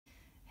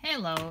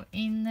Hello,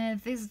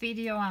 in this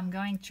video I'm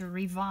going to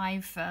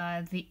revive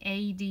the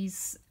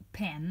 80's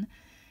pen,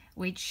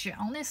 which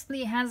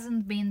honestly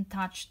hasn't been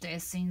touched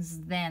since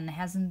then,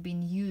 hasn't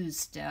been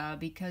used,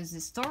 because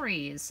the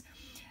story is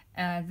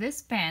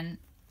this pen,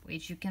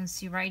 which you can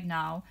see right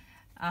now,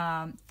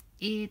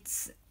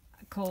 it's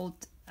called,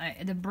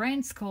 the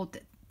brand's called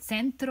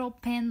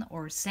Centropen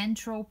or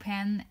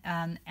Centropen,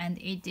 and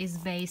it is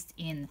based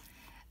in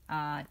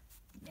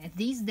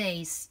these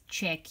days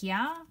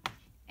Czechia.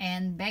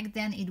 And back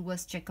then it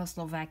was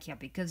Czechoslovakia,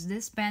 because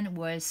this pen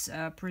was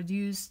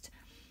produced,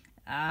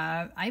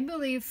 I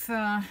believe,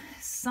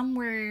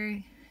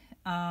 somewhere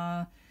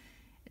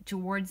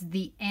towards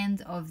the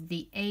end of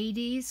the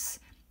 80's.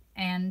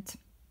 And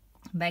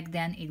back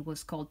then it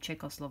was called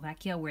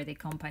Czechoslovakia, where the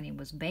company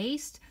was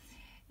based.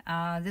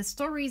 The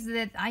story is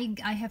that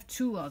I have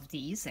two of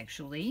these,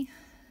 actually.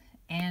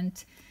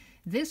 And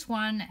this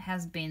one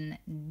has been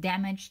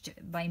damaged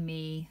by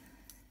me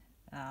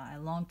a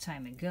long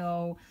time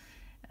ago.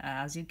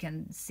 As you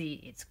can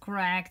see, it's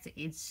cracked,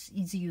 it's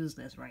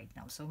useless right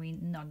now, so we're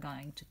not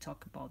going to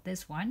talk about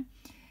this one.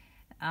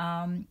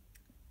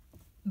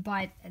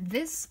 But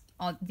this,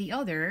 the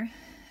other,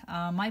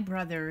 my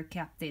brother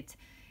kept it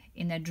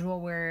in a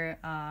drawer,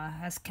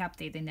 has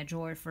kept it in a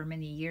drawer for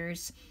many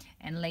years,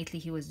 and lately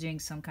he was doing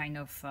some kind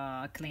of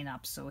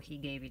cleanup, so he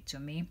gave it to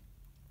me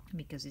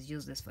because it's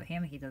useless for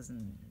him. He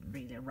doesn't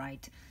really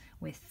write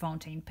with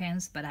fountain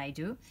pens, but I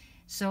do.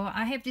 So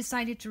I have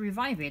decided to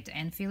revive it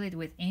and fill it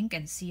with ink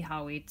and see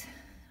how it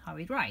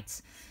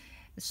writes.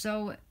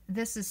 So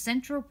this is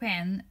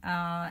Centropen,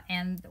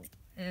 and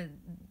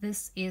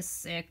this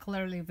is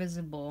clearly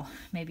visible,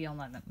 maybe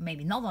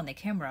not on the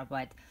camera,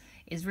 but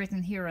it's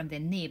written here on the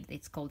nib.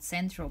 It's called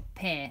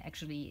Centropen.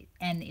 Actually,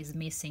 N is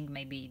missing.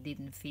 Maybe it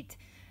didn't fit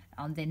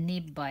on the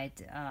nib,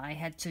 but I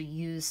had to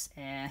use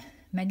a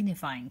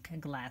magnifying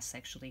glass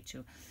actually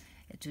to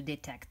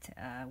detect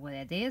what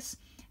it is.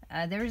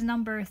 There is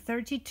number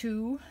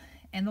 32,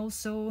 and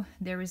also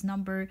there is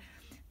number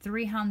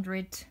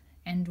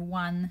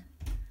 301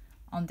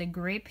 on the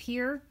grip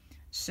here.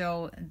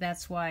 So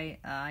that's why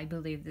I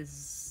believe this is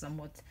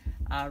somewhat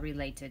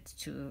related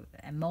to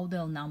a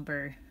model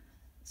number.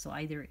 So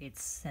either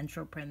it's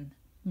Centropen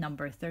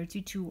number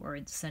 32 or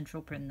it's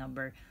Centropen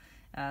number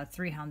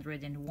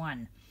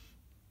 301.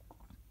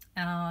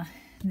 The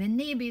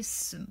nib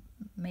is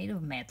made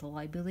of metal,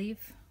 I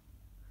believe.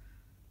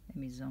 Let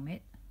me zoom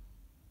it.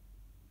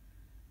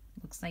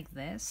 Looks like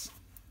this.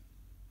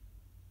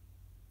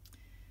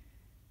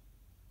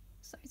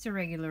 So it's a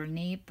regular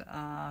nib.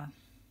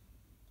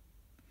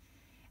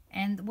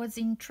 And what's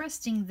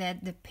interesting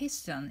that the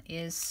piston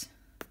is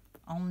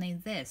only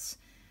this.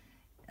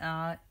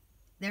 There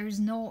is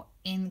no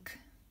ink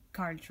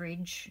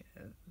cartridge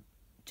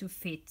to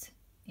fit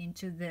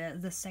into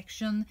the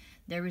section.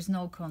 There is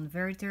no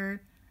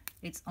converter.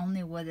 It's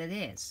only what it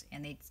is,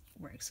 and it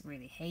works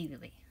really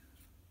heavily.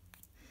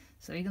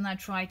 So we're gonna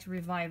try to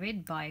revive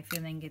it by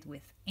filling it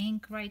with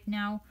ink right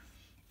now,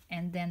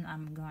 and then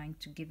I'm going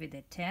to give it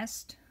a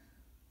test,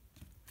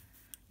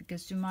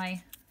 because to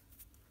my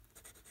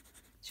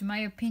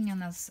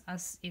opinion,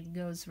 as it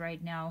goes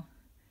right now,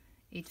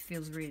 it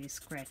feels really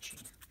scratchy.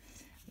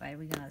 But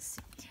we're gonna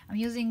see. I'm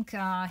using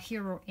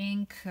Hero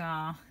ink,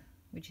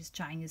 which is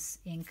Chinese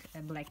ink,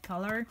 a black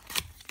color.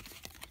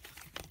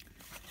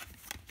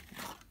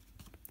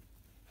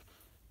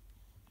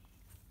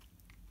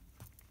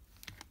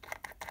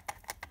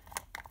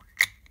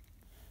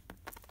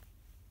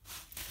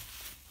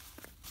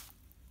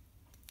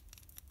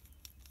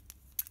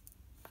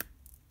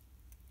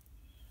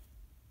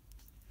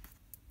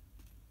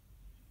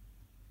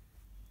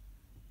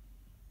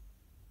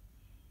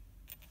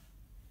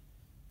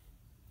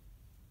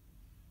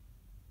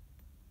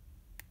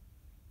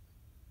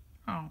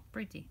 Oh,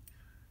 pretty.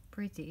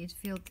 It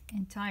filled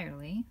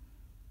entirely,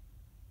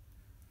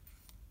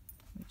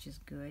 which is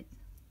good.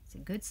 It's a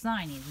good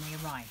sign it may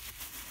arrive.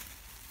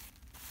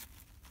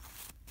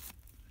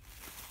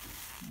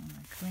 I'm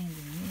gonna clean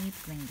the nib,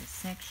 clean the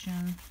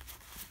section,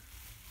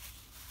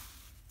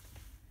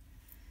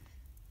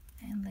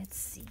 and let's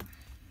see.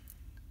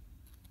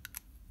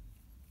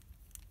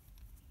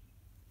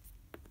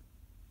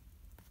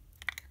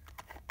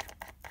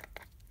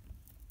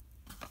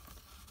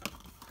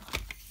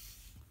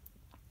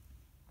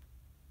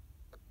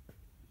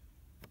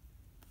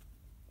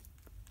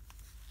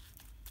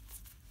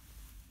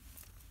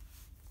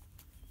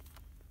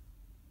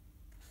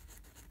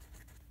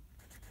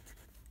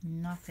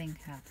 Nothing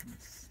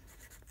happens.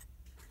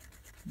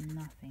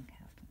 Nothing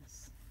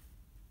happens.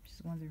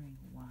 Just wondering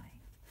why.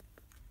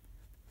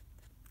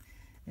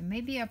 There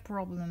may be a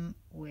problem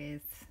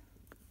with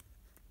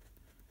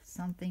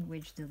something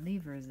which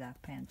delivers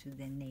that pen to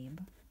the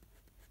nib.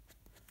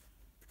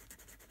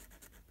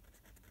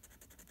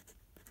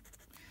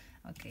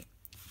 Okay,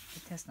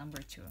 test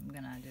number 2. I'm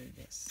gonna do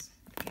this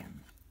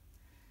again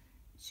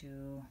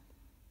to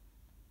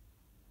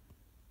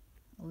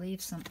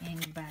leave some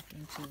ink back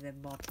into the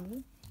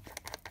bottle.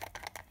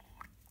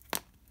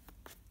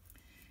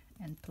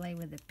 and play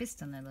with the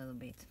piston a little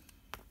bit.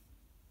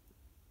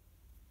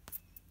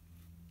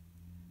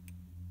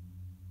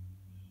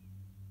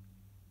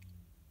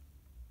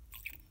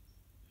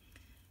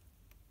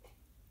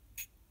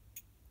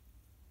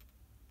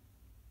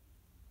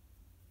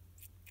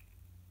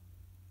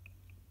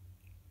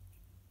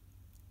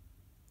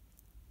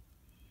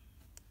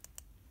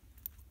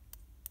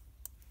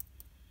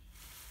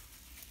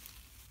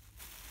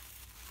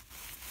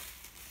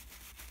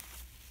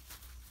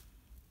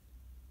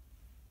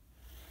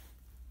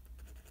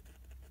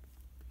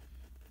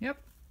 Yep,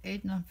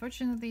 it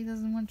unfortunately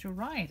doesn't want to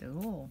write at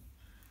all.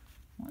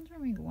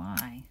 Wondering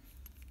why.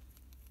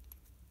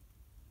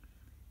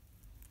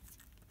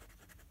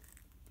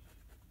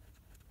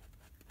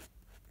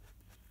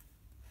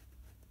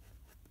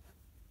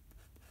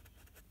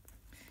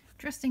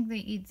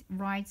 Interestingly, it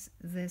writes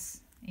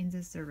this in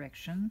this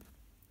direction.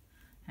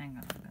 Hang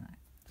on, I'm gonna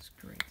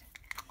screw it.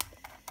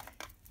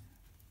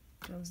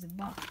 Close the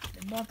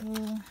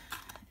bottle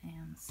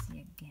and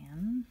see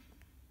again.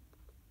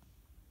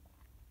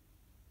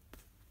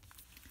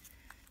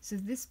 So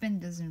this pen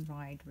doesn't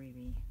write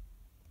really.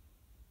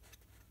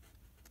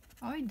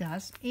 Oh, it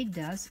does. It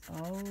does.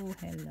 Oh,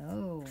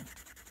 hello.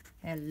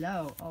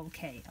 Hello.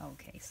 Okay,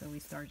 okay. So we're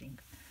starting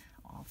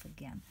off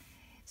again.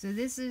 So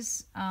this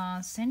is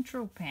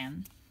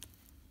Centropen.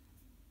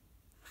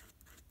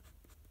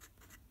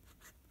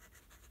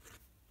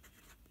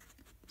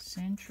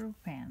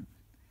 Centropen.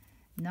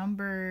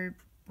 Number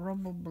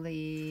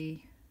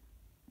probably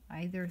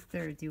either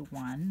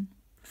 31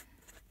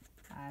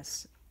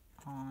 as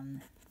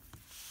on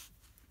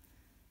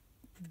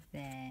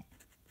the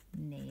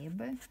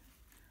nib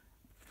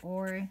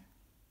or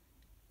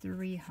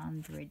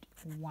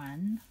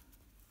 301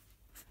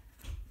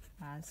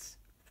 as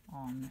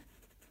on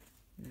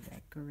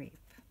the grip.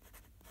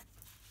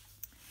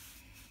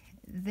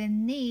 The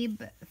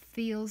nib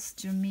feels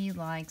to me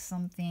like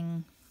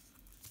something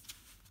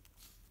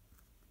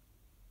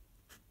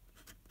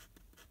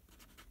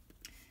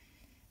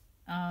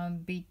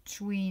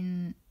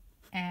between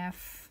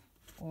F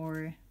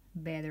or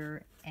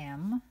better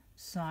M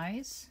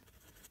size.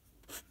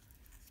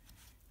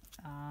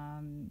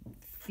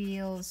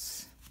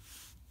 Feels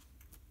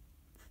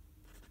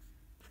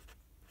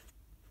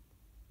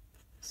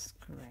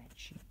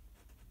scratchy.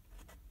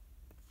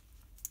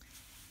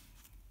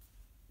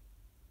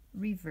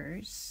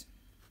 Reverse.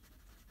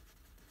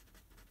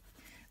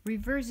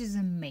 Reverse is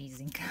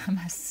amazing, I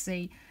must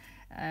say,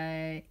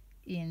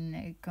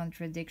 in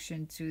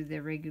contradiction to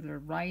the regular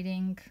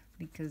writing,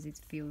 because it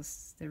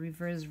feels, the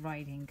reverse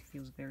writing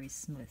feels very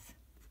smooth.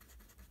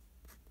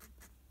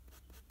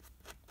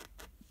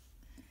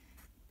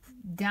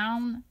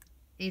 Down,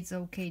 it's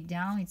okay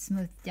down, it's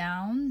smooth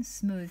down,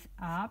 smooth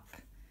up,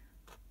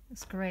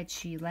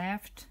 scratchy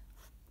left,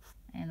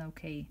 and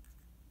okay,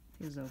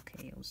 feels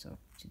okay also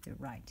to the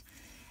right.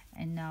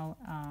 And now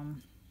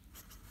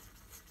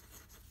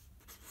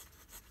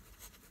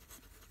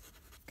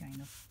kind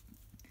of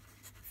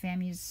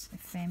famous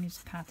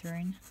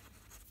pattern.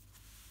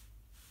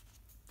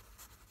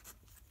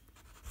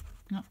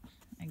 No,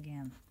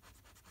 again.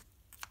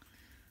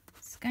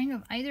 It's kind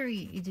of either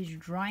it is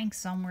drawing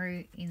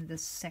somewhere in the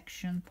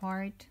section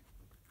part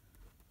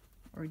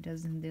or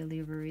doesn't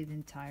deliver it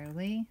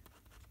entirely.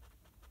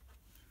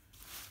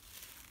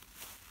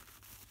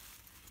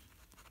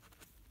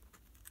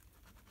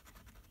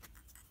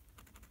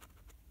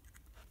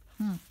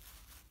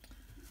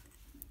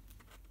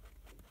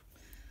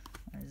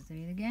 Let's do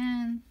it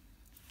again.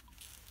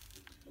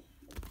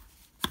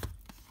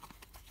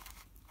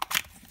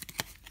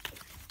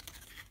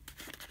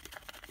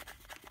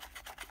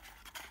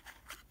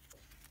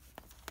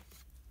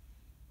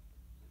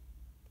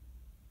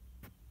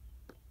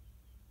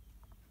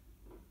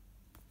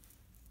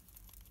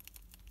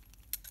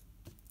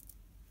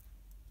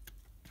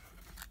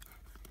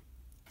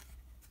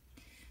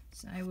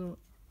 So I will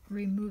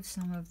remove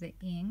some of the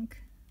ink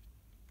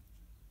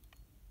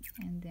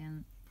and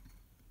then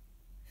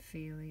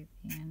fill it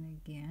in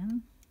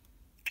again.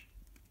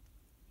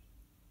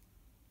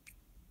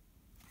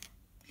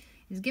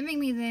 It's giving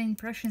me the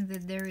impression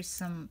that there is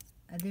some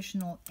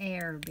additional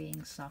air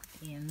being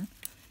sucked in,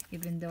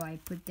 even though I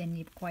put the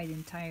nib quite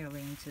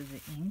entirely into the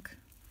ink.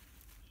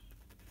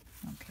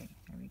 Okay,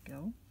 there we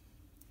go.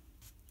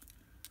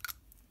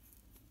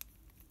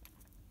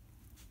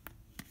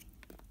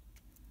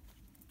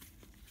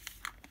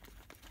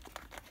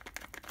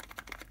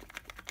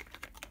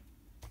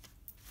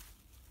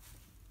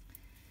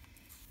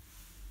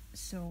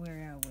 So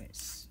where I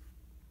was,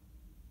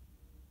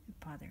 the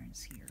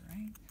patterns here,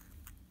 right?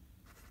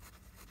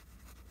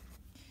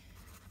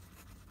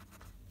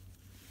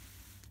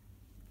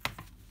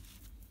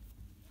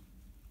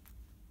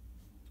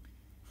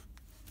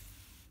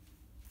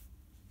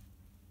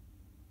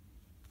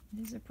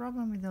 There's a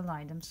problem with the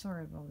light. I'm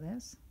sorry about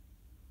this.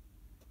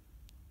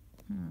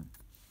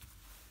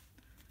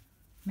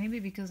 Maybe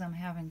because I'm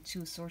having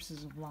two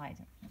sources of light.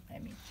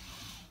 Let me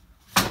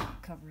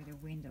cover the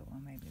window, or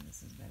maybe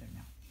this is better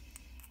now.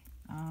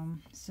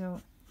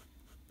 So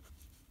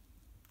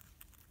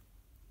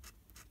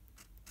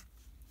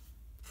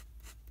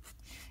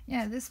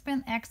yeah, this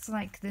pen acts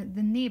like the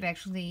nib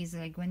actually is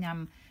like when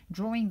I'm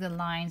drawing the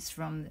lines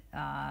from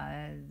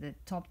the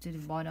top to the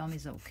bottom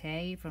is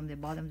okay, from the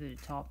bottom to the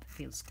top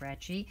feels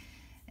scratchy,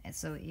 and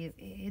so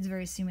it's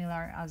very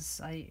similar as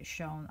I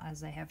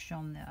have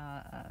shown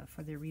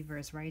for the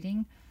reverse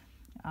writing.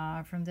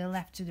 From the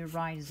left to the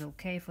right is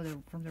okay,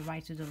 from the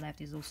right to the left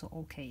is also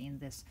okay in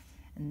this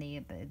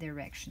nib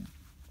direction.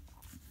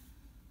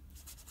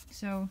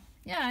 So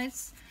yeah,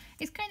 it's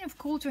it's kind of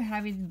cool to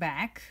have it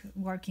back,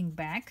 working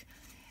back.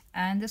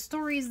 And the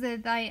story is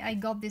that I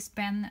got this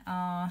pen,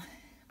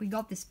 we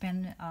got this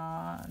pen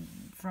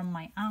from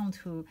my aunt,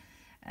 who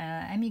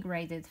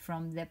emigrated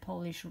from the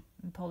Polish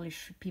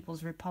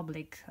People's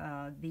Republic,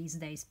 these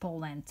days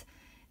Poland,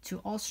 to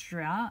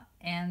Austria,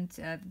 and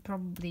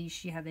probably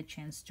she had a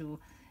chance to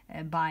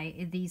buy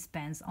these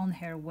pens on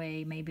her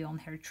way, maybe on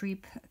her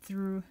trip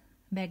through,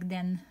 back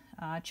then,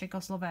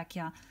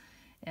 Czechoslovakia,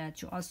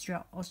 to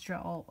Austria,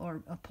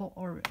 or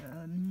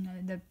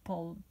the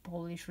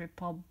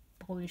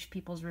Polish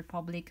People's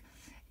Republic,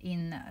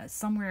 in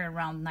somewhere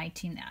around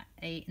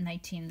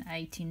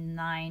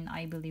 1989,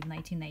 I believe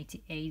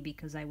 1988,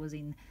 because I was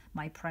in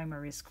my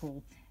primary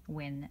school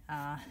when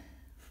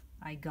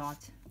I got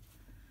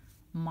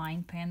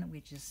mine pen,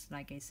 which is,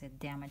 like I said,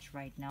 damaged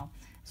right now,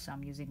 so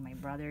I'm using my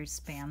brother's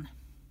pen.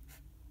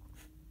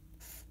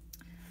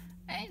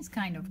 And it's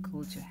kind of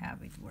cool to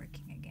have it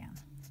working again.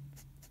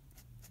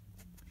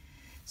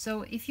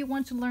 So if you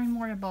want to learn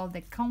more about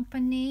the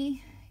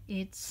company,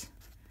 it's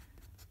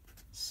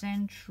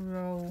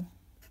Centropen,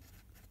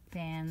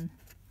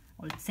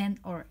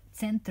 or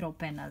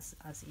Centropen, as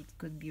it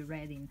could be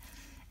read in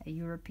a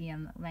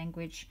European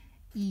language,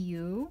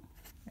 EU.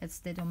 That's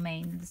the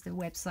domain, that's the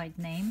website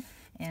name,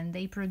 and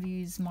they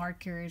produce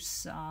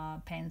markers,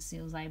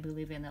 pencils, I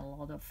believe, and a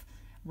lot of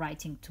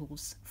writing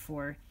tools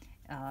for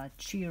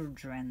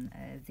children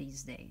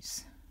these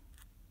days.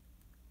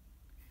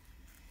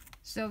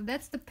 So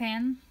that's the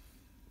pen.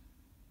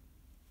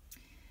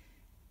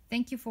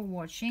 Thank you for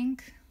watching,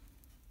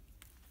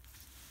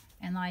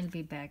 and I'll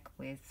be back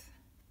with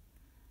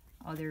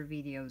other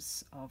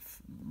videos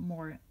of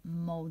more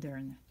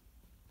modern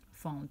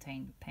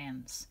fountain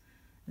pens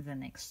the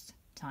next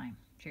time.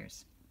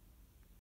 Cheers.